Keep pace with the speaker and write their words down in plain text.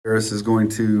Caceres is going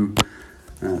to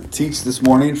teach this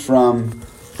morning from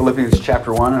Philippians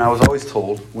chapter 1. And I was always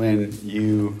told when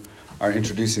you are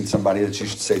introducing somebody that you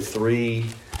should say three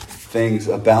things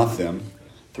about them,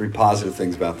 three positive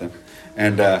things about them.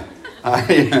 And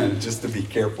just to be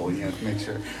careful, you have to make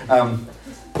sure.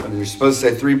 But you're supposed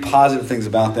to say three positive things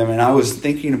about them. And I was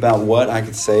thinking about what I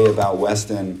could say about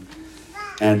Weston,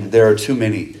 and there are too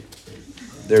many.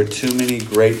 There are too many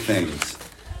great things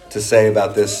to say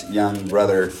about this young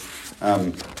brother.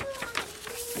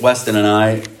 Weston and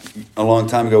I, a long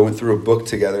time ago, went through a book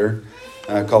together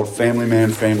called Family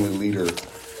Man, Family Leader.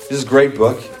 This is a great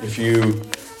book. If you,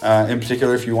 in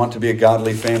particular, if you want to be a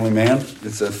godly family man,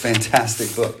 it's a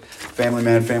fantastic book. Family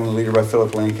Man, Family Leader by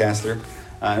Weston Caceres.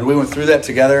 And we went through that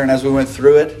together, and as we went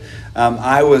through it,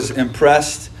 I was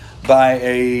impressed by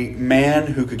a man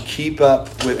who could keep up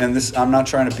with, and this, I'm not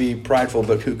trying to be prideful,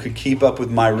 but who could keep up with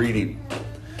my reading.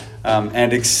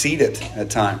 And exceed it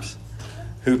at times,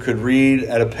 who could read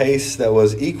at a pace that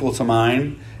was equal to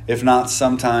mine, if not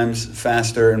sometimes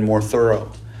faster and more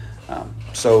thorough.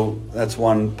 So that's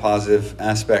one positive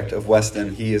aspect of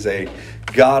Weston. He is a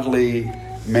godly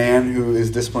man who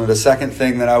is disciplined. The second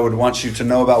thing that I would want you to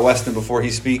know about Weston before he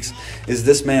speaks is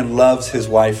this man loves his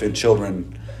wife and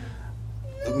children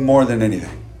more than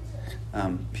anything.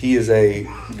 He is a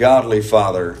godly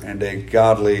father and a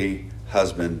godly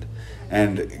husband.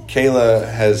 And Kayla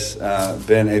has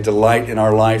been a delight in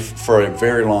our life for a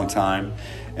very long time.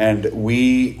 And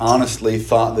we honestly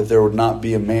thought that there would not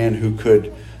be a man who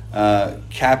could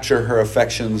capture her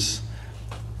affections,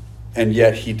 and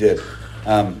yet he did.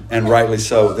 And rightly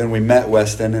so. Then we met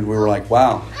Weston and we were like,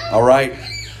 wow, all right.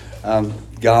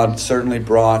 God certainly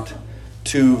brought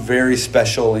two very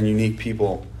special and unique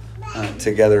people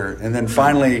together. And then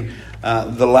finally,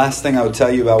 the last thing I would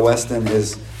tell you about Weston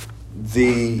is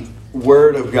the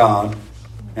Word of God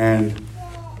and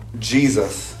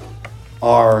Jesus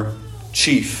are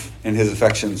chief in his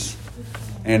affections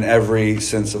in every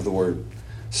sense of the word.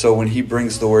 So when he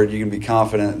brings the word, you can be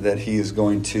confident that he is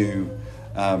going to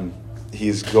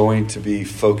be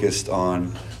focused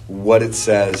on what it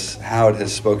says, how it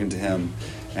has spoken to him,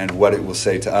 and what it will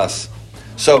say to us.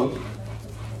 So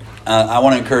I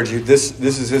want to encourage you. This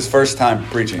is his first time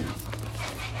preaching,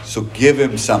 so give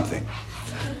him something.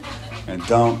 And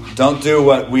don't do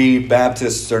what we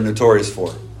Baptists are notorious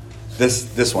for.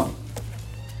 This one.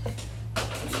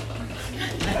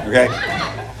 Okay?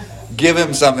 Give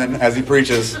him something as he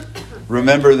preaches.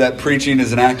 Remember that preaching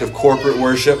is an act of corporate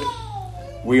worship.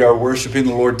 We are worshiping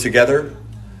the Lord together.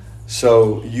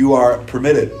 So you are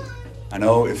permitted. I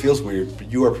know it feels weird, but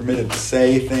you are permitted to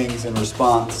say things in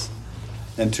response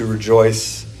and to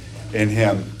rejoice in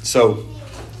him. So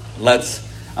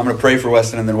I'm going to pray for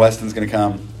Weston, and then Weston's going to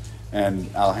come. And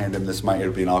I'll hand him this mic.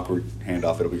 It'll be an awkward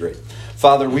handoff. It'll be great.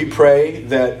 Father, we pray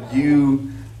that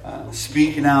you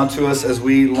speak now to us as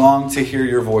we long to hear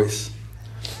your voice.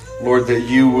 Lord, that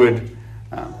you would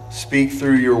speak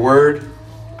through your word,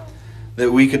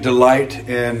 that we could delight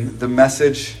in the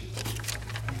message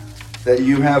that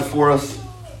you have for us,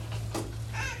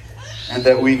 and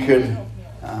that we could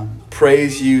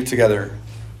praise you together.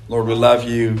 Lord, we love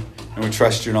you and we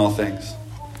trust you in all things.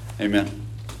 Amen.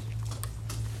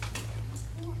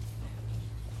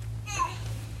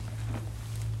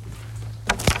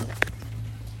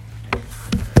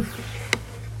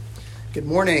 Good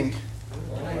morning.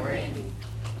 Good morning.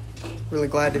 Really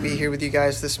glad to be here with you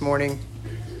guys this morning.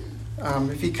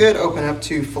 If you could open up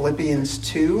to Philippians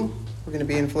 2. We're going to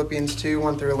be in Philippians 2,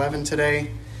 1 through 11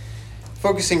 today.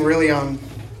 Focusing really on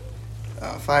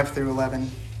 5 through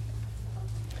 11.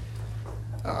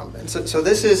 And so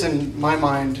this is, in my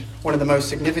mind, one of the most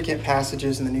significant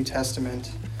passages in the New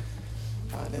Testament.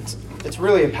 It's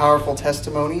really a powerful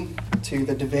testimony to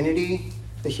the divinity,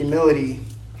 the humility,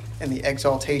 and the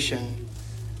exaltation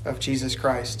of Jesus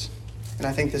Christ. And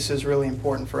I think this is really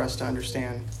important for us to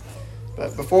understand.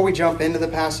 But before we jump into the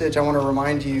passage, I want to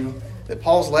remind you that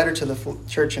Paul's letter to the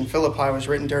church in Philippi was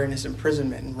written during his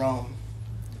imprisonment in Rome.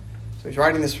 So he's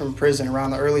writing this from prison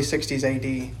around the early 60s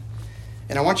AD.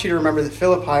 And I want you to remember that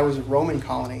Philippi was a Roman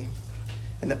colony,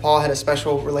 and that Paul had a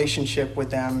special relationship with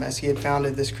them as he had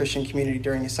founded this Christian community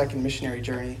during his second missionary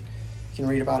journey. You can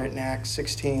read about it in Acts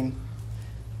 16.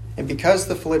 And because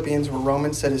the Philippians were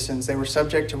Roman citizens, they were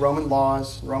subject to Roman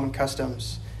laws, Roman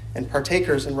customs, and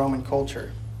partakers in Roman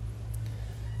culture.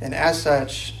 And as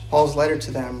such, Paul's letter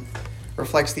to them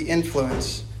reflects the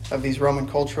influence of these Roman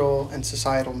cultural and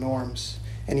societal norms.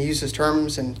 And he uses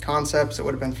terms and concepts that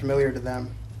would have been familiar to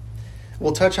them.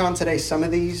 We'll touch on today some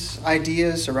of these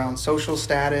ideas around social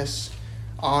status,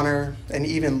 honor, and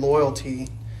even loyalty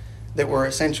that were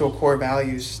essential core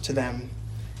values to them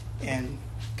And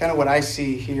kind of what I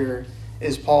see here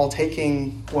is Paul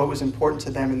taking what was important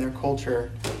to them in their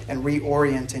culture and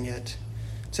reorienting it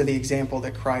to the example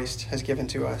that Christ has given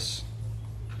to us.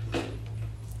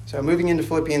 So moving into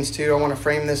Philippians 2, I want to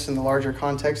frame this in the larger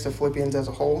context of Philippians as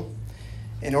a whole.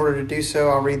 In order to do so,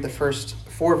 I'll read the first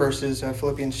 4 verses of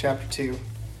Philippians chapter 2.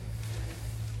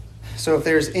 So if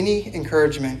there's any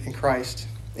encouragement in Christ,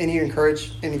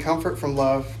 any comfort from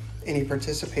love, any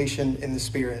participation in the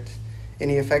Spirit,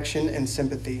 any affection and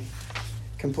sympathy,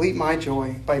 complete my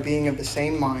joy by being of the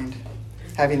same mind,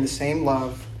 having the same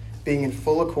love, being in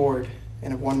full accord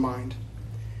and of one mind.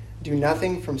 Do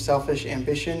nothing from selfish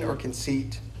ambition or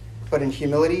conceit, but in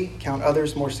humility count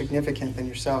others more significant than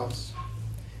yourselves.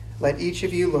 Let each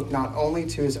of you look not only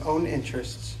to his own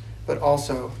interests, but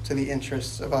also to the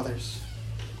interests of others.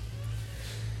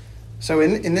 So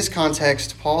in this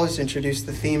context, Paul has introduced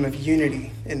the theme of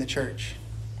unity in the church.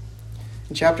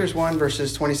 In chapters 1,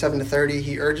 verses 27 to 30,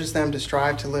 he urges them to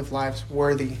strive to live lives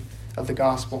worthy of the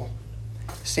gospel,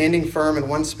 standing firm in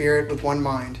one spirit with one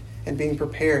mind, and being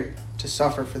prepared to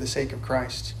suffer for the sake of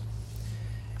Christ.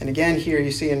 And again here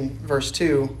you see in verse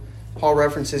 2, Paul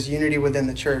references unity within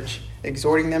the church,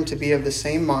 exhorting them to be of the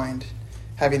same mind,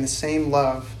 having the same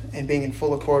love, and being in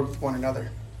full accord with one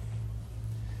another.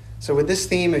 So with this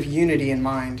theme of unity in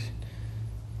mind,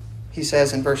 he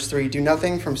says in verse 3, do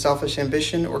nothing from selfish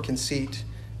ambition or conceit,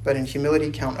 but in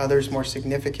humility count others more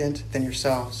significant than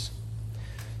yourselves.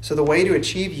 So the way to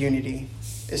achieve unity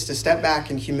is to step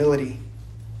back in humility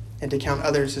and to count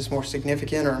others as more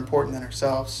significant or important than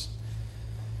ourselves.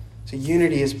 So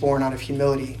unity is born out of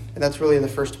humility. And that's really the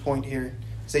first point here,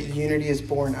 is that unity is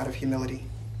born out of humility.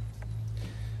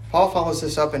 Paul follows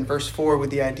this up in verse 4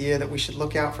 with the idea that we should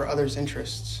look out for others'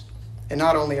 interests, and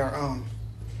not only our own.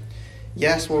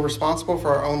 Yes, we're responsible for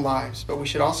our own lives, but we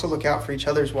should also look out for each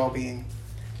other's well-being,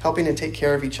 helping to take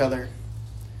care of each other.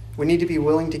 We need to be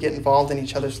willing to get involved in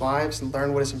each other's lives and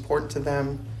learn what is important to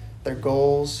them, their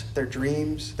goals, their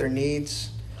dreams, their needs.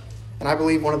 And I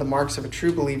believe one of the marks of a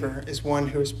true believer is one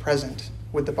who is present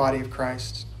with the body of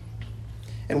Christ.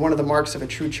 And one of the marks of a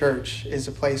true church is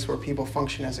a place where people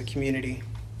function as a community.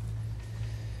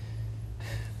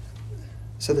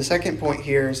 So the second point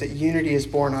here is that unity is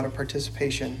born out of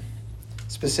participation,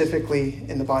 specifically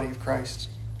in the body of Christ.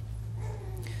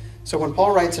 So when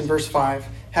Paul writes in verse 5,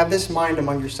 have this mind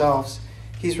among yourselves,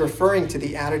 he's referring to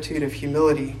the attitude of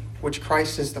humility, which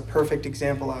Christ is the perfect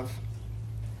example of.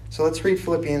 So let's read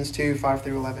Philippians 2, 5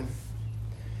 through 11.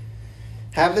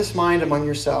 Have this mind among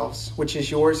yourselves, which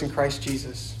is yours in Christ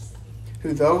Jesus,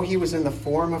 who though he was in the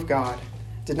form of God,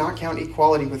 did not count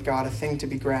equality with God a thing to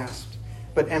be grasped,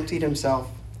 but emptied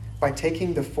himself by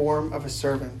taking the form of a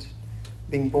servant,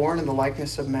 being born in the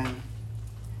likeness of men.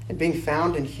 And being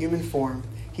found in human form,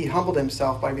 he humbled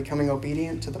himself by becoming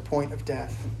obedient to the point of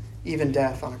death, even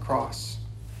death on a cross.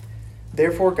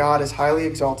 Therefore God has highly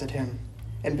exalted him,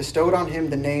 and bestowed on him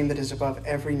the name that is above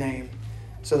every name,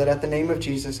 so that at the name of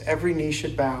Jesus every knee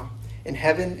should bow, in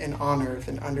heaven and on earth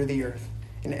and under the earth,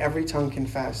 and every tongue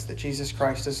confess that Jesus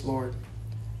Christ is Lord,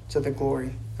 to the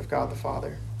glory of God the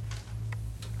Father.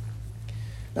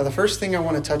 Now, the first thing I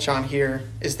want to touch on here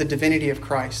is the divinity of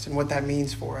Christ and what that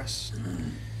means for us.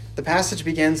 The passage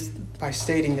begins by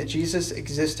stating that Jesus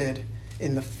existed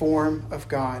in the form of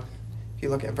God. If you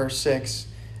look at verse 6,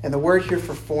 and the word here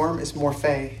for form is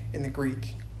morphe in the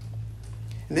Greek.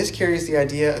 And this carries the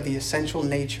idea of the essential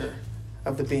nature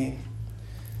of the being.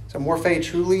 So morphe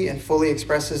truly and fully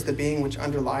expresses the being which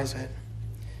underlies it.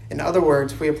 In other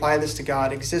words, if we apply this to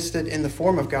God, existed in the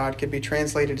form of God could be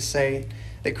translated to say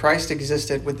that Christ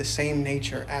existed with the same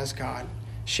nature as God,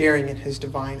 sharing in his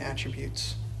divine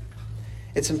attributes.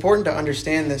 It's important to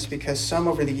understand this because some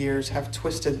over the years have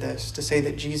twisted this to say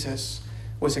that Jesus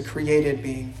was a created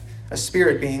being, a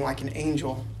spirit being like an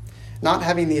angel, not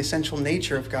having the essential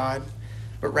nature of God,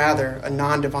 but rather a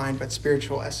non-divine but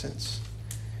spiritual essence.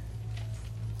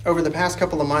 Over the past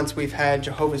couple of months, we've had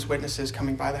Jehovah's Witnesses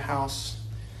coming by the house.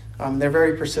 They're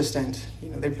very persistent.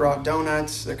 They brought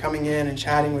donuts. They're coming in and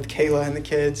chatting with Kayla and the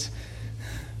kids.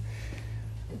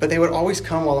 But they would always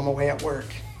come while I'm away at work.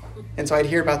 And so I'd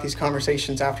hear about these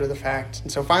conversations after the fact.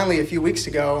 And so finally, a few weeks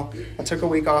ago, I took a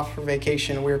week off for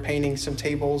vacation, and we were painting some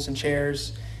tables and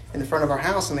chairs in the front of our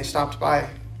house, and they stopped by.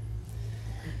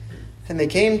 And they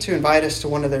came to invite us to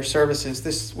one of their services.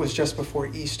 This was just before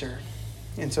Easter.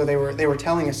 And so they were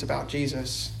telling us about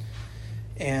Jesus.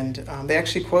 And they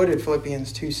actually quoted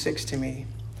Philippians 2:6 to me.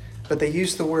 But they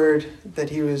used the word that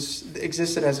he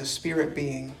existed as a spirit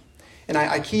being. And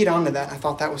I keyed onto that. I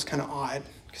thought that was kind of odd,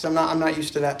 because I'm not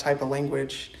used to that type of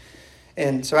language.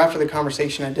 And so after the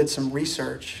conversation, I did some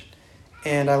research.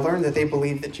 And I learned that they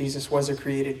believed that Jesus was a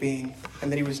created being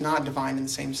and that he was not divine in the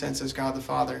same sense as God the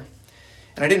Father.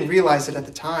 And I didn't realize it at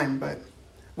the time, but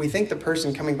we think the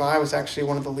person coming by was actually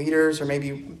one of the leaders or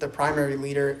maybe the primary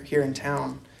leader here in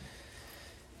town.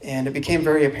 And it became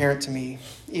very apparent to me,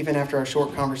 even after our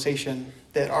short conversation,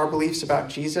 that our beliefs about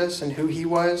Jesus and who he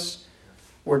was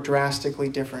were drastically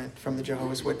different from the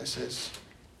Jehovah's Witnesses.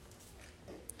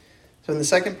 So in the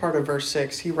second part of verse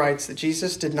 6, he writes that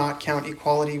Jesus did not count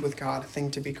equality with God a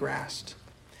thing to be grasped.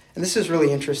 And this is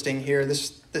really interesting here.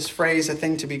 This phrase, a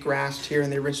thing to be grasped, here in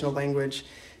the original language,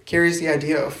 carries the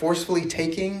idea of forcefully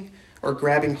taking or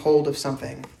grabbing hold of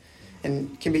something,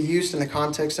 and can be used in the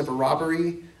context of a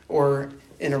robbery or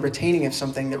in a retaining of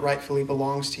something that rightfully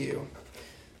belongs to you.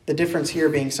 The difference here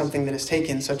being something that is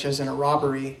taken, such as in a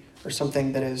robbery, or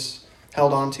something that is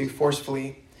held onto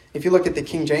forcefully. If you look at the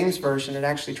King James Version, it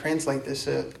actually translates this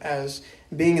as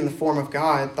being in the form of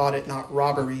God, thought it not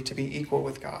robbery to be equal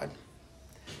with God.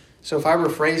 So if I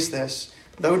rephrase this,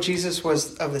 though Jesus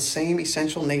was of the same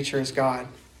essential nature as God,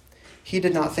 he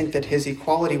did not think that his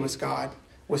equality with God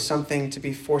was something to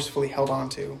be forcefully held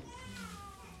onto.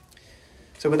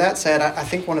 So with that said, I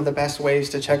think one of the best ways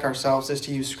to check ourselves is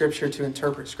to use Scripture to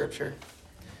interpret Scripture.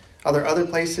 Are there other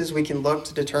places we can look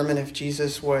to determine if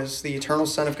Jesus was the eternal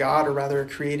Son of God, or rather a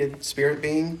created spirit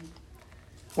being?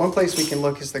 One place we can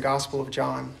look is the Gospel of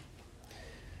John.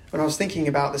 When I was thinking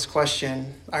about this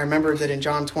question, I remembered that in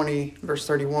John 20, verse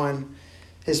 31,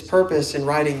 his purpose in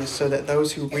writing is so that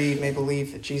those who read may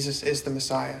believe that Jesus is the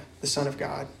Messiah, the Son of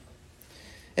God,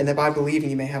 and that by believing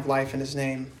you may have life in his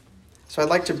name. So I'd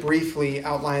like to briefly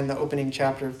outline the opening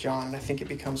chapter of John, and I think it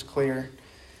becomes clear.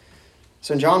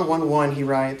 So in John 1:1, he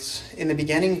writes, "In the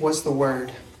beginning was the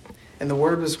Word, and the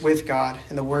Word was with God,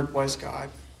 and the Word was God."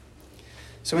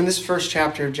 So in this first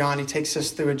chapter of John, he takes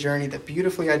us through a journey that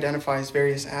beautifully identifies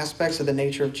various aspects of the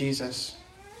nature of Jesus.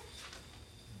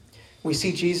 We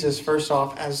see Jesus, first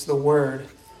off, as the Word,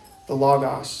 the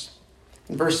Logos.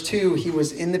 In verse 2, he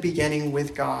was in the beginning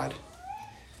with God.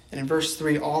 And in verse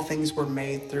 3, all things were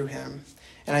made through him.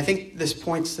 And I think this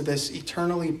points to this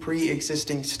eternally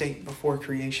pre-existing state before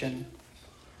creation.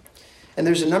 And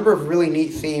there's a number of really neat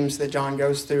themes that John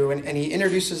goes through, and he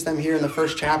introduces them here in the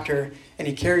first chapter, and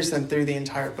he carries them through the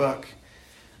entire book.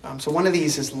 So one of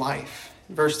these is life.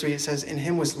 In verse 3, it says, "In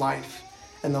him was life,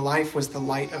 and the life was the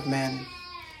light of men."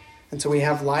 And so we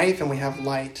have life and we have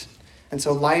light. And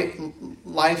so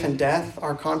life and death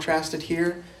are contrasted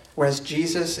here, whereas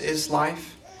Jesus is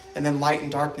life. And then light and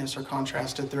darkness are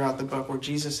contrasted throughout the book, where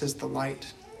Jesus is the light.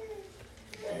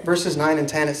 Verses 9 and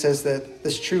 10, it says that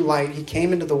this true light, he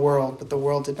came into the world, but the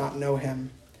world did not know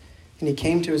him. And he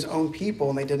came to his own people,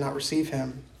 and they did not receive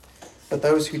him. But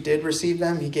those who did receive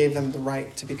them, he gave them the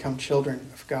right to become children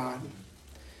of God.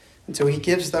 And so he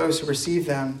gives those who receive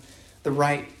them the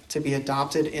right to be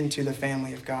adopted into the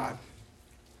family of God.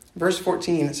 Verse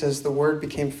 14, it says, "The Word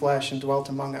became flesh and dwelt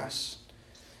among us.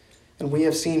 And we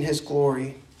have seen his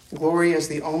glory, glory as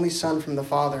the only Son from the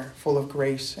Father, full of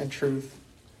grace and truth.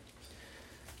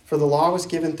 For the law was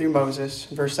given through Moses,"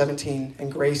 verse 17, "and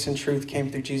grace and truth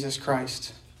came through Jesus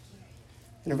Christ."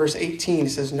 And in verse 18,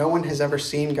 it says, "No one has ever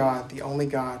seen God, the only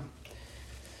God.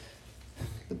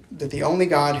 That the only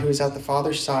God who is at the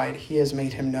Father's side, he has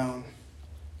made him known."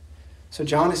 So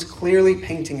John is clearly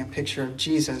painting a picture of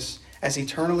Jesus as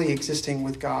eternally existing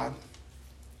with God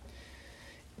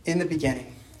in the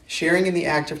beginning, sharing in the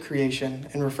act of creation,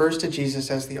 and refers to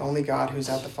Jesus as the only God who's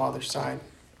at the Father's side.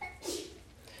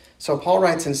 So Paul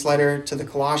writes in his letter to the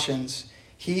Colossians,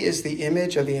 "He is the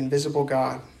image of the invisible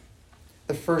God,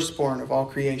 the firstborn of all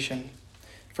creation.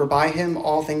 For by him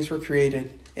all things were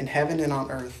created, in heaven and on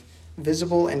earth,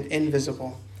 visible and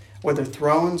invisible, whether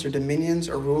thrones or dominions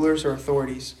or rulers or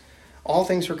authorities. All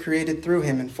things were created through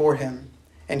him and for him,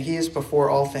 and he is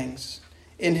before all things.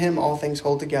 In him all things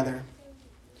hold together."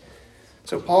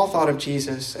 So Paul thought of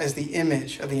Jesus as the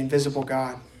image of the invisible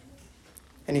God,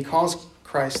 and he calls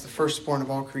Christ the firstborn of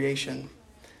all creation.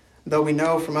 Though we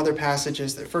know from other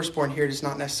passages that firstborn here does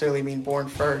not necessarily mean born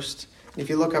first. And if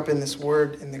you look up in this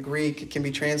word in the Greek, it can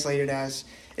be translated as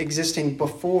existing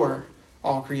before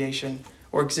all creation,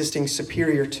 or existing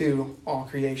superior to all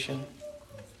creation.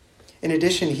 In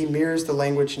addition, he mirrors the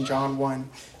language in John 1,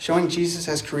 showing Jesus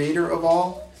as creator of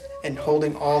all and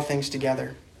holding all things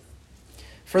together.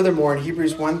 Furthermore, in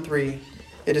Hebrews 1:3,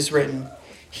 it is written,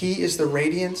 "He is the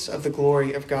radiance of the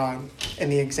glory of God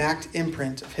and the exact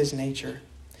imprint of his nature,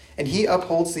 and he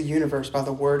upholds the universe by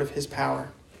the word of his power."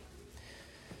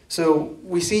 So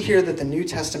we see here that the New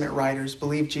Testament writers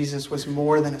believe Jesus was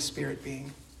more than a spirit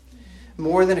being,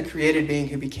 more than a created being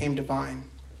who became divine.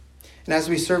 And as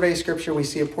we survey Scripture, we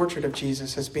see a portrait of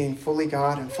Jesus as being fully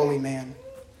God and fully man.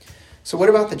 So what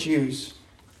about the Jews?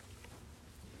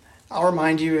 I'll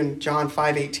remind you in John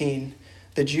 5:18,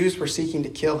 the Jews were seeking to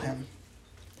kill him,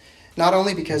 not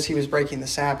only because he was breaking the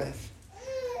Sabbath,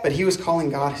 but he was calling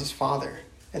God his Father,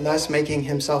 and thus making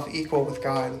himself equal with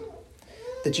God.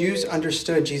 The Jews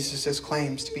understood Jesus'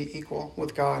 claims to be equal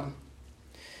with God.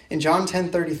 In John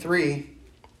 10:33,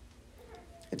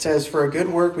 it says, "For a good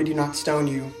work we do not stone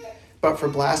you, but for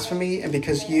blasphemy, and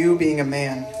because you, being a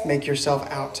man, make yourself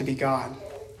out to be God."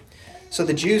 So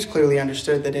the Jews clearly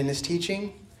understood that in his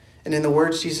teaching and in the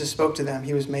words Jesus spoke to them,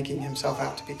 he was making himself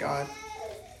out to be God.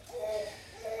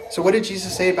 So what did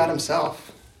Jesus say about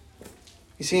himself?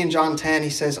 You see in John 10,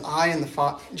 Jesus says, I and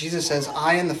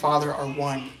the Father are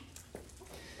one.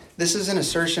 This is an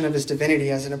assertion of his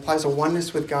divinity as it implies a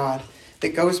oneness with God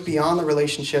that goes beyond the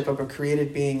relationship of a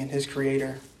created being and his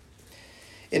creator.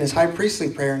 In his high priestly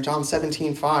prayer in John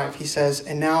 17:5, he says,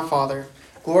 "And now, Father,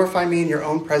 glorify me in your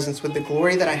own presence with the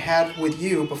glory that I had with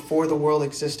you before the world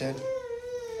existed."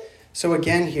 So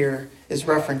again here is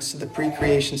reference to the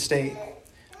pre-creation state,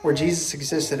 where Jesus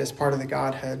existed as part of the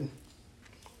Godhead.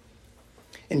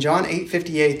 In John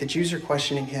 8:58, the Jews are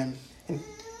questioning him and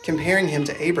comparing him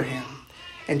to Abraham.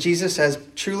 And Jesus says,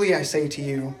 "Truly I say to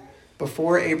you,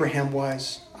 before Abraham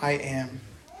was, I am."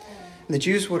 And the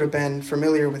Jews would have been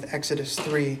familiar with Exodus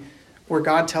 3, where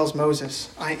God tells Moses,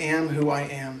 "I am who I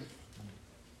am."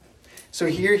 So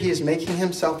here he is making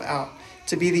himself out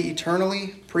to be the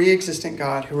eternally pre-existent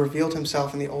God who revealed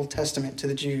himself in the Old Testament to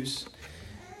the Jews.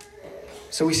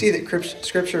 So we see that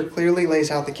Scripture clearly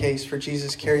lays out the case for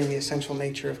Jesus carrying the essential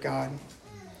nature of God.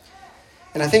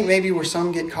 And I think maybe where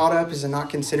some get caught up is in not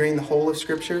considering the whole of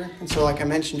Scripture. And so like I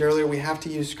mentioned earlier, we have to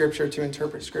use Scripture to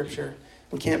interpret Scripture.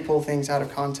 We can't pull things out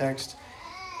of context.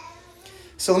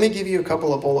 So let me give you a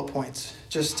couple of bullet points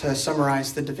just to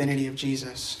summarize the divinity of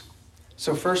Jesus.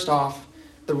 So first off,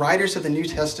 the writers of the New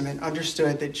Testament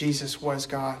understood that Jesus was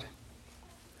God.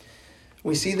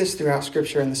 We see this throughout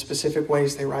Scripture in the specific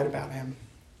ways they write about him.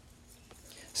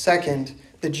 Second,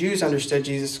 the Jews understood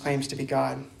Jesus' claims to be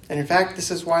God. And in fact, this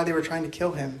is why they were trying to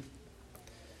kill him.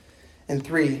 And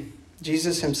three,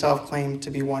 Jesus himself claimed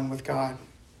to be one with God.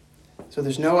 So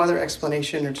there's no other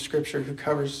explanation or description who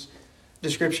covers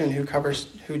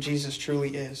who Jesus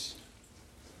truly is.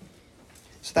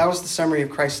 So that was the summary of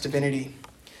Christ's divinity.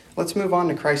 Let's move on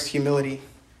to Christ's humility.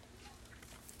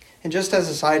 And just as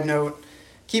a side note,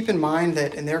 keep in mind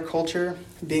that in their culture,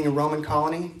 being a Roman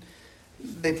colony,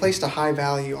 they placed a high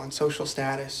value on social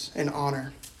status and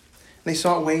honor. They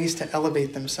sought ways to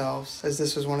elevate themselves, as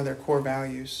this was one of their core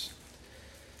values.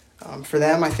 For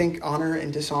them, I think honor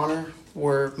and dishonor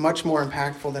were much more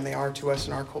impactful than they are to us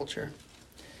in our culture.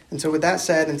 And so with that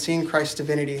said, and seeing Christ's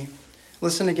divinity,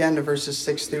 listen again to verses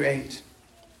 6-8.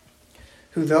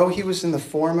 "Who, though he was in the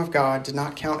form of God, did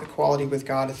not count equality with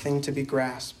God a thing to be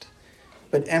grasped,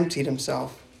 but emptied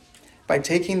himself by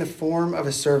taking the form of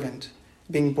a servant,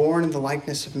 being born in the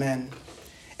likeness of men.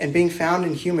 And being found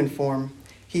in human form,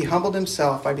 he humbled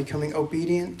himself by becoming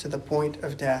obedient to the point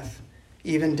of death,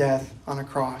 even death on a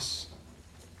cross."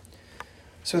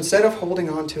 So instead of holding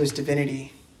on to his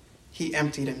divinity, he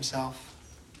emptied himself,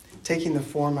 taking the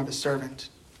form of a servant.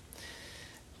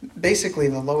 Basically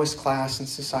the lowest class in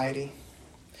society.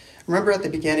 Remember at the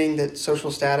beginning that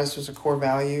social status was a core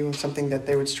value and something that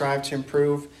they would strive to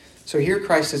improve. So here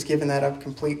Christ has given that up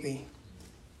completely.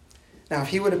 Now, if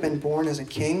he would have been born as a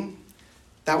king,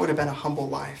 that would have been a humble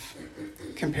life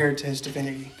compared to his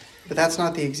divinity. But that's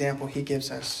not the example he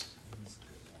gives us.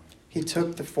 He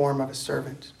took the form of a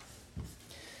servant.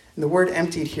 And the word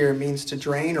emptied here means to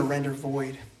drain or render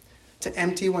void, to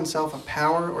empty oneself of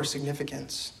power or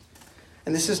significance.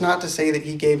 And this is not to say that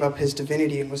he gave up his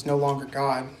divinity and was no longer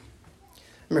God.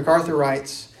 MacArthur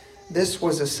writes, "This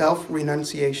was a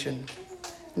self-renunciation,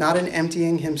 not an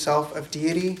emptying himself of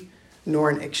deity, nor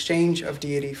an exchange of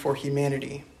deity for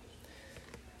humanity."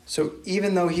 So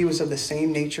even though he was of the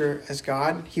same nature as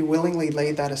God, he willingly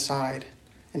laid that aside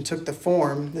and took the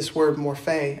form, this word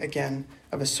morphe, again,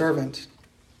 of a servant.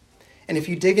 And if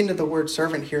you dig into the word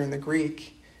servant here in the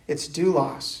Greek, it's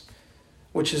doulos,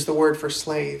 which is the word for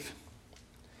slave.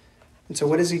 And so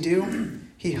what does he do?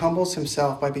 He humbles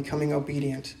himself by becoming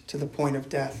obedient to the point of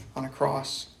death on a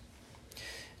cross.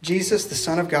 Jesus, the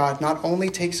Son of God, not only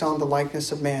takes on the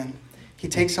likeness of man, he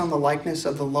takes on the likeness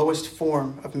of the lowest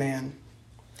form of man.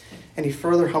 And he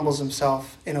further humbles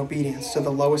himself in obedience to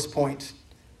the lowest point,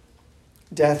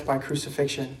 death by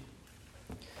crucifixion.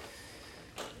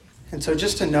 And so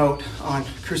just a note on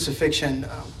crucifixion,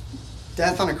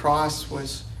 death on a cross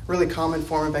was a really common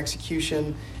form of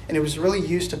execution, And it was really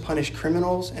used to punish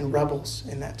criminals and rebels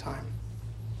in that time.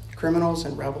 Criminals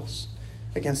and rebels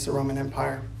against the Roman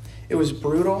Empire. It was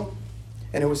brutal,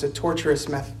 and it was a torturous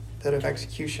method of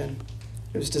execution.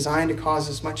 It was designed to cause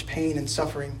as much pain and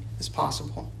suffering as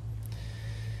possible.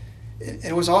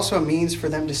 It was also a means for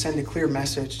them to send a clear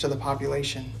message to the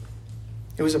population.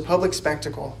 It was a public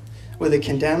spectacle with the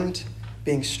condemned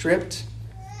being stripped,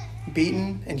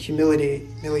 beaten, and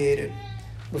humiliated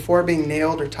before being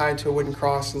nailed or tied to a wooden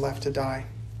cross and left to die.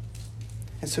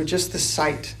 And so just the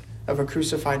sight of a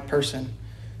crucified person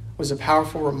was a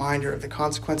powerful reminder of the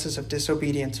consequences of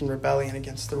disobedience and rebellion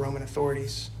against the Roman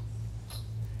authorities.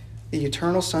 The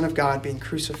eternal Son of God being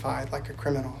crucified like a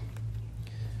criminal.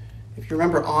 If you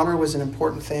remember, honor was an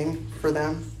important thing for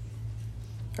them,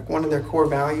 like one of their core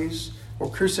values. Well,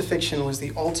 crucifixion was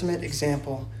the ultimate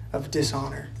example of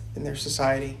dishonor in their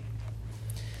society.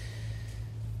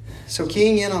 So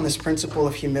keying in on this principle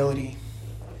of humility,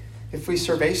 if we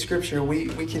survey Scripture,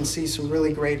 we can see some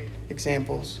really great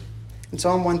examples. In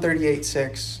Psalm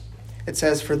 138:6, it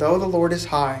says, "For though the Lord is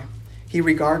high, he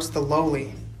regards the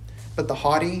lowly, but the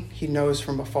haughty he knows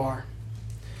from afar."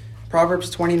 Proverbs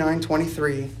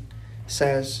 29:23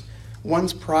 says,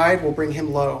 "One's pride will bring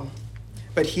him low,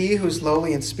 but he who is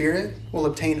lowly in spirit will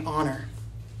obtain honor."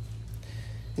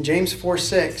 In James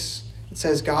 4:6, it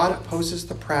says, "God opposes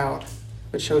the proud,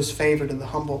 but shows favor to the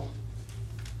humble."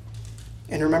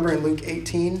 And remember in Luke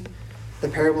 18, the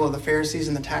parable of the Pharisees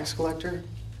and the tax collector?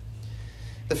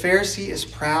 The Pharisee is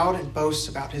proud and boasts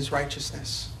about his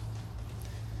righteousness,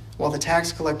 while the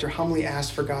tax collector humbly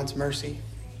asks for God's mercy.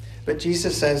 But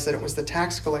Jesus says that it was the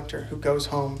tax collector who goes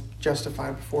home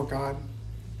justified before God.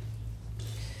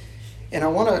 And I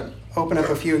want to open up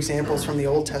a few examples from the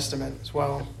Old Testament as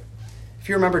well. If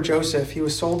you remember Joseph, he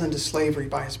was sold into slavery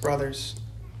by his brothers.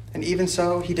 And even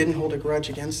so, he didn't hold a grudge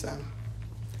against them.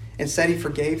 Instead, he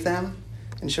forgave them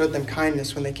and showed them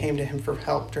kindness when they came to him for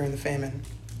help during the famine.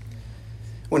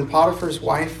 When Potiphar's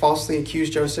wife falsely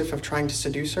accused Joseph of trying to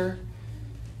seduce her,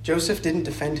 Joseph didn't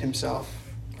defend himself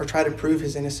or try to prove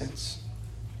his innocence.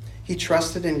 He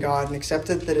trusted in God and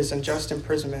accepted that his unjust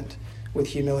imprisonment with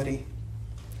humility.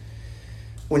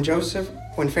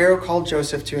 When Pharaoh called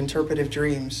Joseph to interpretive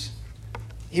dreams,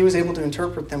 he was able to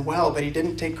interpret them well, but he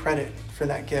didn't take credit for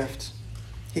that gift.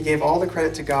 He gave all the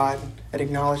credit to God and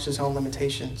acknowledged his own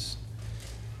limitations.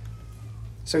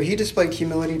 So he displayed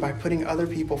humility by putting other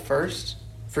people first,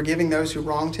 forgiving those who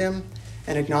wronged him,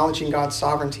 and acknowledging God's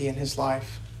sovereignty in his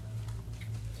life.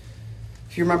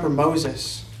 If you remember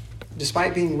Moses,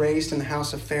 despite being raised in the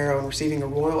house of Pharaoh and receiving a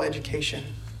royal education,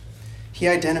 he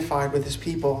identified with his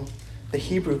people, the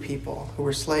Hebrew people, who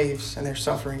were slaves and their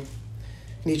suffering.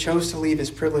 And he chose to leave his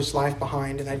privileged life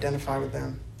behind and identify with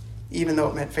them, even though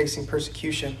it meant facing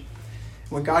persecution.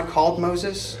 And when God called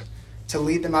Moses to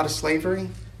lead them out of slavery,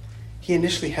 he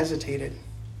initially hesitated,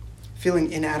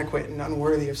 feeling inadequate and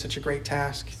unworthy of such a great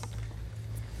task.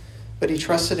 But he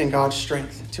trusted in God's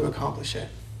strength to accomplish it.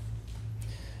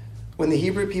 When the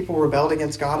Hebrew people rebelled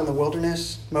against God in the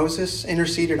wilderness, Moses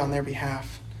interceded on their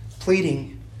behalf,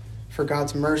 pleading for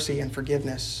God's mercy and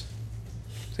forgiveness.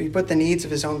 So he put the needs of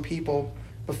his own people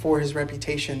before his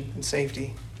reputation and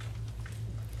safety.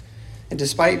 And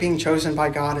despite being chosen by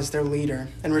God as their leader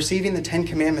and receiving the 10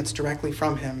 Commandments directly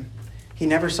from him, he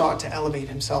never sought to elevate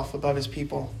himself above his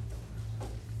people.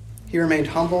 He remained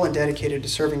humble and dedicated to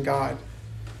serving God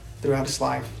throughout his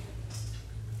life.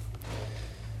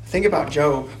 Think about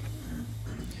Job,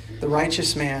 the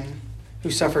righteous man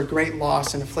who suffered great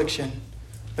loss and affliction,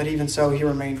 but even so he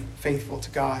remained faithful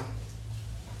to God.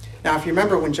 Now, if you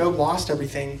remember, when Job lost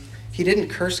everything, he didn't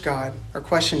curse God or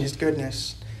question his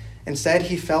goodness. Instead,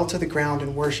 he fell to the ground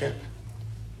in worship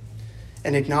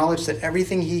and acknowledged that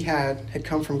everything he had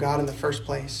come from God in the first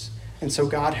place, and so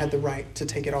God had the right to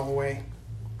take it all away.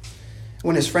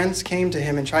 When his friends came to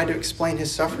him and tried to explain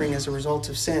his suffering as a result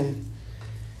of sin,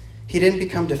 he didn't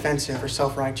become defensive or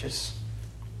self-righteous.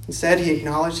 Instead, he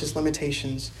acknowledged his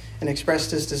limitations and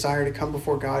expressed his desire to come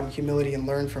before God in humility and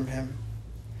learn from him.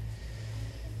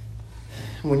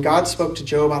 When God spoke to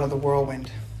Job out of the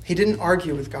whirlwind, he didn't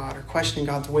argue with God or question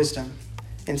God's wisdom.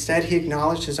 Instead, he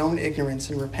acknowledged his own ignorance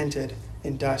and repented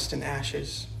in dust and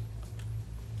ashes.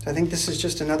 So I think this is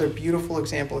just another beautiful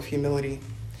example of humility.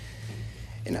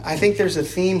 And I think there's a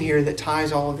theme here that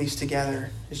ties all of these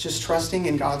together. It's just trusting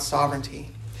in God's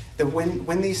sovereignty. That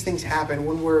when these things happen,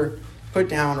 when we're put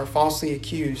down or falsely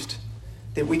accused,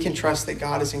 that we can trust that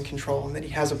God is in control and that he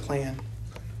has a plan.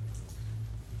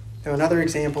 Now, another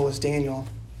example is Daniel.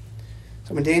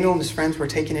 So when Daniel and his friends were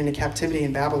taken into captivity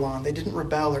in Babylon, they didn't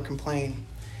rebel or complain.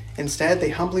 Instead, they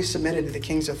humbly submitted to the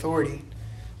king's authority,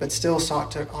 but still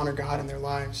sought to honor God in their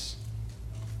lives.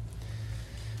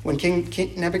 When King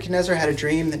Nebuchadnezzar had a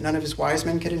dream that none of his wise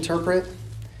men could interpret,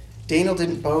 Daniel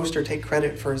didn't boast or take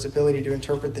credit for his ability to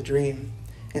interpret the dream.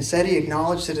 Instead, he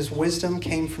acknowledged that his wisdom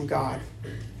came from God,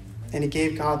 and he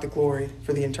gave God the glory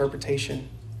for the interpretation.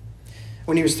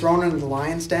 When he was thrown into the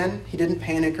lion's den, he didn't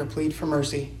panic or plead for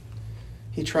mercy.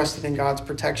 He trusted in God's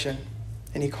protection,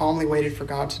 and he calmly waited for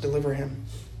God to deliver him.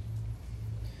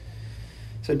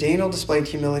 So Daniel displayed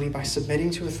humility by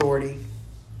submitting to authority,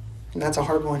 and that's a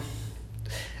hard one,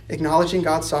 acknowledging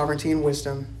God's sovereignty and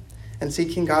wisdom, and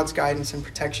seeking God's guidance and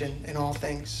protection in all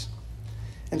things.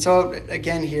 And so,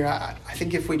 again here, I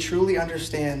think if we truly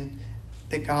understand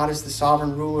that God is the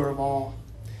sovereign ruler of all,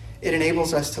 it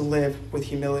enables us to live with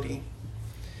humility.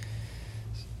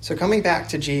 So coming back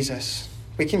to Jesus,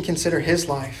 we can consider his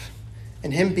life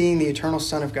and him being the eternal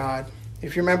Son of God.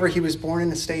 If you remember, he was born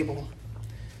in a stable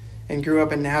and grew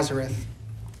up in Nazareth.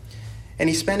 And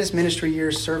he spent his ministry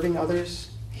years serving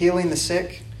others, healing the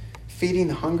sick, feeding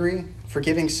the hungry,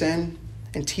 forgiving sin,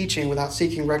 and teaching without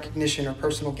seeking recognition or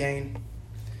personal gain.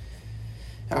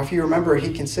 Now, if you remember,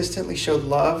 he consistently showed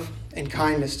love and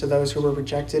kindness to those who were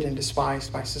rejected and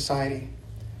despised by society.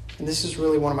 And this is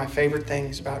really one of my favorite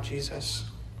things about Jesus.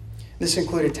 This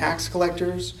included tax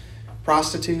collectors,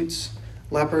 prostitutes,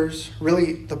 lepers,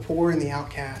 really the poor and the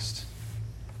outcast.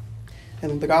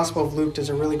 And the Gospel of Luke does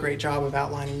a really great job of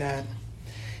outlining that.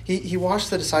 He washed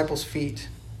the disciples' feet.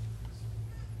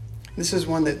 This is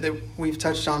one that we've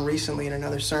touched on recently in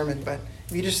another sermon, but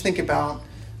if you just think about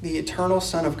the eternal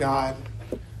Son of God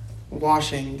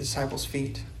washing the disciples'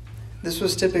 feet, this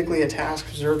was typically a task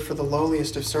reserved for the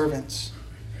lowliest of servants,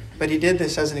 but he did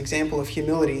this as an example of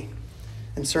humility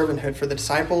and servanthood for the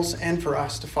disciples and for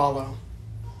us to follow.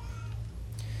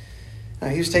 Now,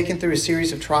 he was taken through a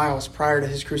series of trials prior to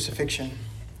his crucifixion,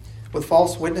 with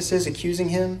false witnesses accusing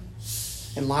him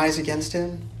and lies against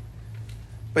him,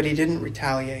 but he didn't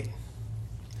retaliate.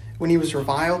 When he was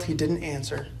reviled, he didn't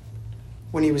answer.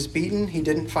 When he was beaten, he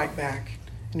didn't fight back.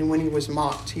 And when he was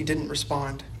mocked, he didn't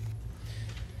respond.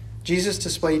 Jesus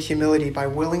displayed humility by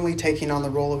willingly taking on the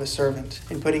role of a servant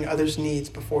and putting others' needs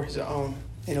before his own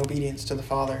in obedience to the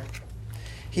Father.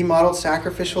 He modeled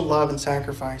sacrificial love and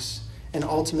sacrifice, and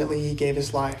ultimately he gave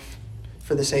his life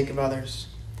for the sake of others.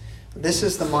 This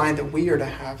is the mind that we are to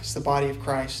have as the body of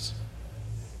Christ.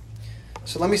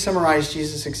 So let me summarize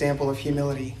Jesus' example of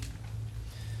humility.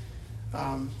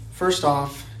 First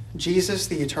off, Jesus,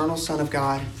 the eternal Son of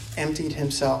God, emptied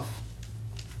himself.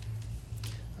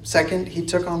 Second, he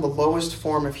took on the lowest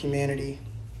form of humanity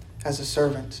as a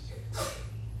servant.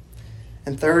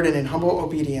 And third, and in humble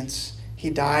obedience,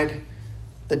 he died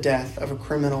the death of a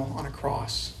criminal on a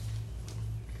cross.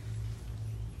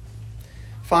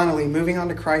 Finally, moving on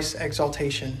to Christ's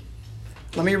exaltation,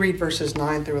 let me read verses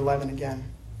 9 through 11 again.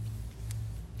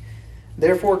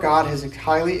 Therefore God has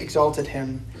highly exalted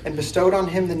him and bestowed on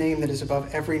him the name that is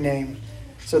above every name,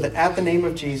 so that at the name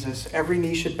of Jesus every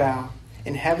knee should bow,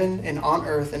 in heaven and on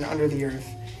earth and under the earth,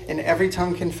 and every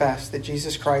tongue confess that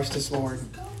Jesus Christ is Lord,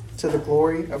 to the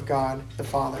glory of God the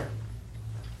Father.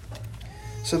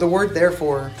 So the word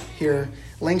therefore here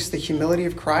links the humility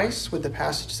of Christ with the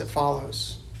passage that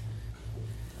follows,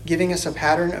 giving us a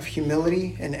pattern of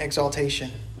humility and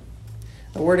exaltation.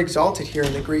 The word exalted here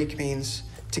in the Greek means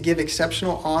to give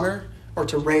exceptional honor or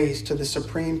to raise to the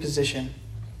supreme position.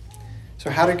 So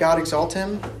how did God exalt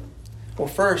him? Well,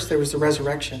 first there was the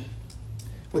resurrection,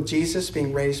 with Jesus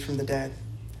being raised from the dead.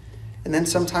 And then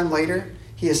sometime later,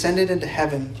 he ascended into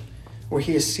heaven, where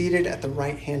he is seated at the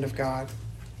right hand of God.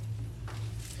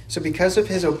 So because of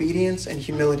his obedience and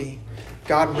humility,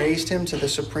 God raised him to the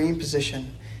supreme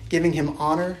position, giving him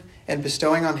honor and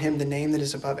bestowing on him the name that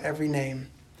is above every name.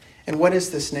 And what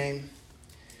is this name?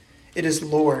 It is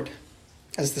Lord,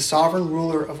 as the sovereign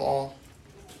ruler of all.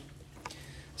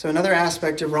 So another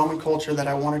aspect of Roman culture that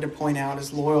I wanted to point out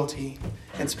is loyalty,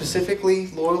 and specifically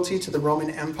loyalty to the Roman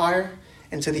Empire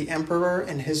and to the emperor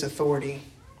and his authority.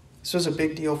 This was a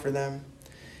big deal for them.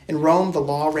 In Rome, the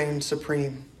law reigned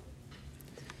supreme.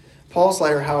 Paul's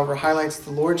letter, however, highlights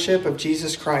the lordship of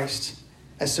Jesus Christ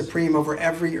as supreme over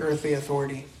every earthly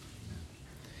authority.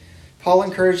 Paul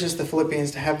encourages the Philippians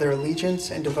to have their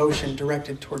allegiance and devotion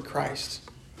directed toward Christ,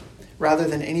 rather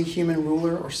than any human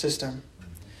ruler or system.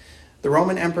 The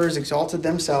Roman emperors exalted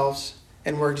themselves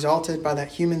and were exalted by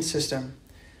that human system,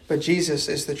 but Jesus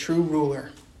is the true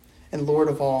ruler and Lord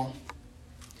of all.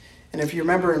 And if you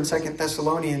remember in 2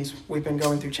 Thessalonians, we've been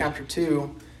going through chapter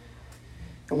 2,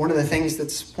 and one of the things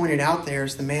that's pointed out there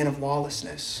is the man of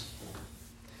lawlessness,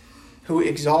 who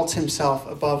exalts himself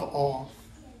above all.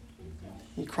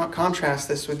 You contrast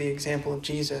this with the example of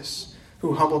Jesus,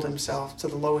 who humbled himself to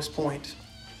the lowest point.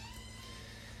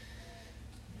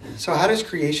 So how does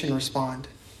creation respond?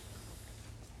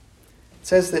 It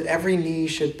says that every knee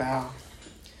should bow.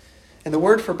 And the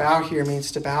word for bow here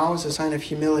means to bow as a sign of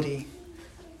humility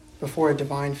before a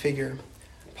divine figure.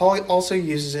 Paul also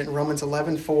uses it in Romans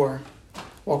 11:4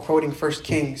 while quoting 1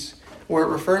 Kings, where it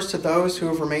refers to those who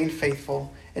have remained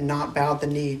faithful and not bowed the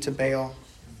knee to Baal.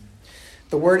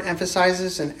 The word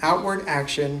emphasizes an outward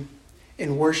action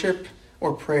in worship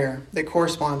or prayer that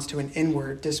corresponds to an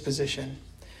inward disposition.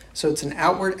 So it's an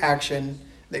outward action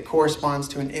that corresponds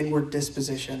to an inward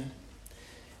disposition.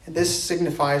 And this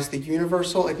signifies the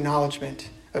universal acknowledgement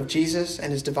of Jesus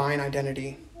and his divine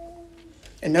identity.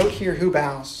 And note here who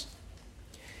bows.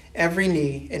 Every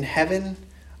knee in heaven,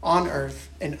 on earth,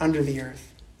 and under the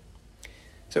earth.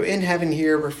 So in heaven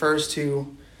here refers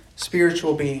to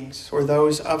spiritual beings, or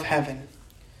those of heaven.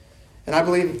 And I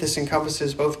believe that this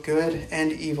encompasses both good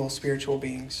and evil spiritual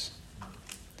beings.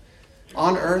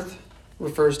 On earth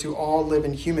refers to all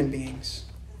living human beings.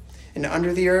 And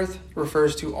under the earth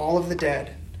refers to all of the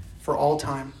dead for all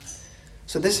time.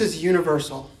 So this is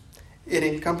universal. It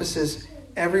encompasses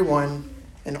everyone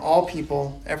and all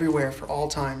people everywhere for all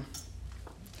time.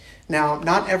 Now,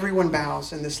 not everyone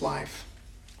bows in this life.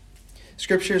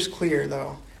 Scripture is clear,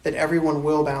 though, that everyone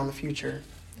will bow in the future.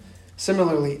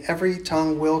 Similarly, every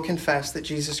tongue will confess that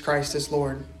Jesus Christ is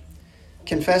Lord.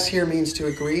 Confess here means to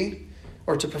agree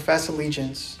or to profess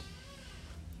allegiance.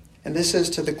 And this is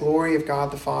to the glory of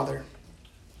God the Father.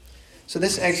 So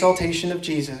this exaltation of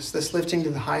Jesus, this lifting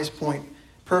to the highest point,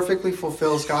 perfectly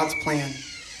fulfills God's plan,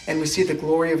 and we see the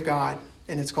glory of God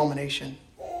in its culmination.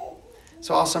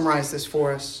 So I'll summarize this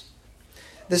for us.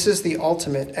 This is the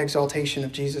ultimate exaltation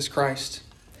of Jesus Christ.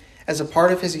 As a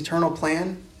part of his eternal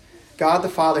plan, God the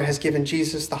Father has given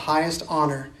Jesus the highest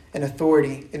honor and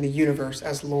authority in the universe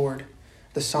as Lord,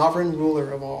 the sovereign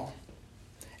ruler of all.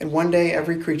 And one day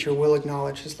every creature will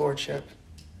acknowledge his lordship.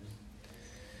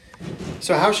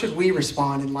 So how should we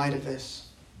respond in light of this?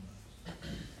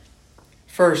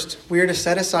 First, we are to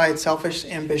set aside selfish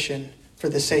ambition for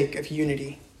the sake of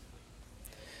unity.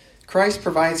 Christ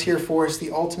provides here for us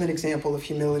the ultimate example of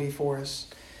humility for us.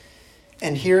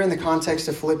 And here in the context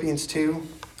of Philippians 2,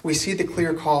 we see the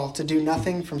clear call to do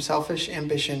nothing from selfish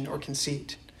ambition or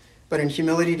conceit, but in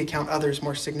humility to count others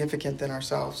more significant than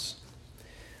ourselves.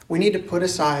 We need to put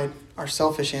aside our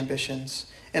selfish ambitions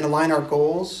and align our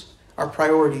goals, our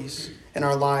priorities, and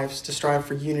our lives to strive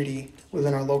for unity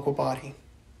within our local body.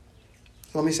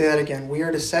 So let me say that again. We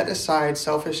are to set aside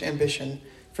selfish ambition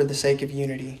for the sake of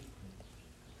unity.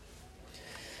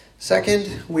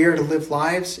 Second, we are to live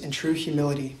lives in true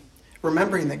humility,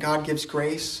 remembering that God gives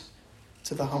grace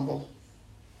to the humble.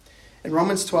 In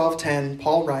Romans 12:10,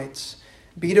 Paul writes,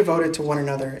 "Be devoted to one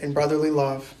another in brotherly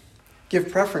love. Give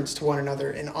preference to one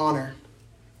another in honor.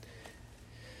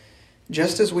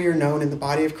 Just as we are known in the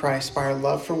body of Christ by our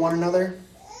love for one another,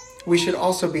 we should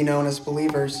also be known as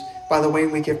believers by the way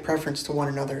we give preference to one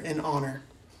another in honor."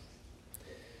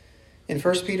 In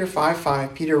 1 Peter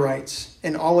 5:5, Peter writes,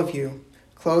 "And all of you,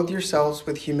 clothe yourselves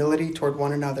with humility toward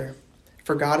one another,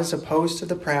 for God is opposed to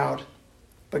the proud,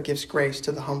 but gives grace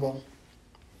to the humble."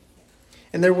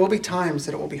 And there will be times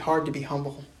that it will be hard to be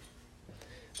humble.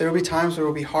 There will be times where it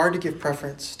will be hard to give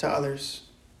preference to others,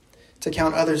 to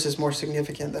count others as more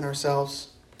significant than ourselves.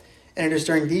 And it is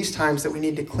during these times that we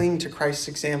need to cling to Christ's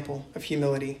example of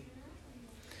humility.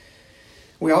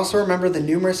 We also remember the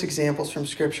numerous examples from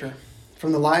Scripture,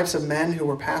 from the lives of men who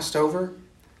were passed over,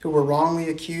 who were wrongly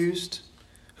accused,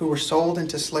 who were sold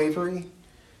into slavery,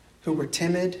 who were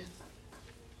timid.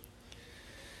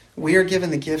 We are given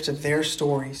the gift of their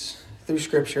stories through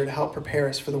Scripture to help prepare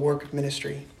us for the work of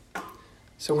ministry.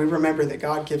 So we remember that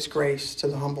God gives grace to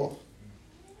the humble.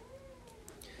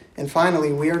 And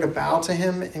finally, we are to bow to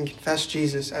him and confess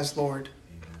Jesus as Lord.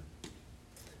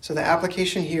 So the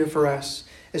application here for us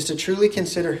is to truly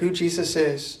consider who Jesus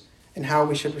is and how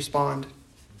we should respond.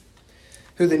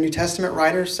 Who the New Testament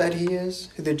writers said he is,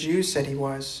 who the Jews said he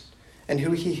was, and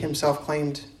who he himself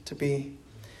claimed to be.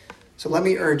 So let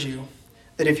me urge you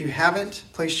that if you haven't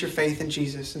placed your faith in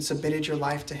Jesus and submitted your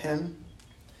life to him,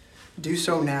 do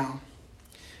so now.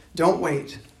 Don't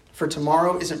wait, for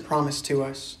tomorrow isn't promised to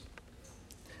us.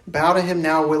 Bow to him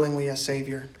now willingly as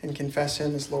Savior and confess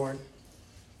him as Lord.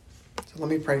 So let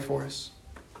me pray for us.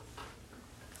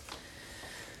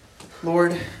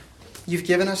 Lord, you've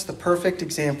given us the perfect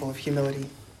example of humility.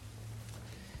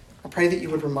 I pray that you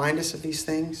would remind us of these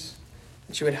things,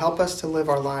 that you would help us to live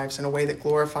our lives in a way that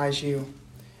glorifies you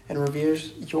and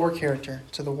reveals your character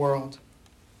to the world.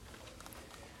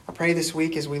 I pray this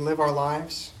week as we live our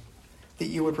lives that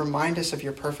you would remind us of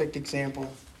your perfect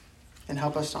example and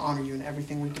help us to honor you in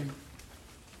everything we do.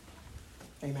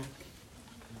 Amen.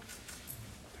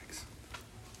 Thanks.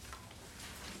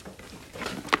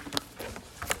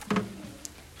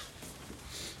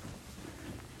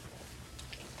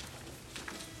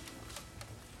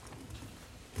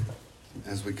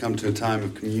 As we come to a time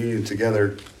of communion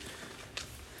together,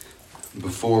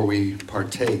 before we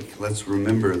partake, let's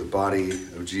remember the body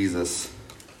of Jesus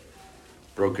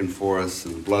broken for us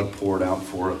and the blood poured out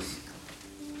for us.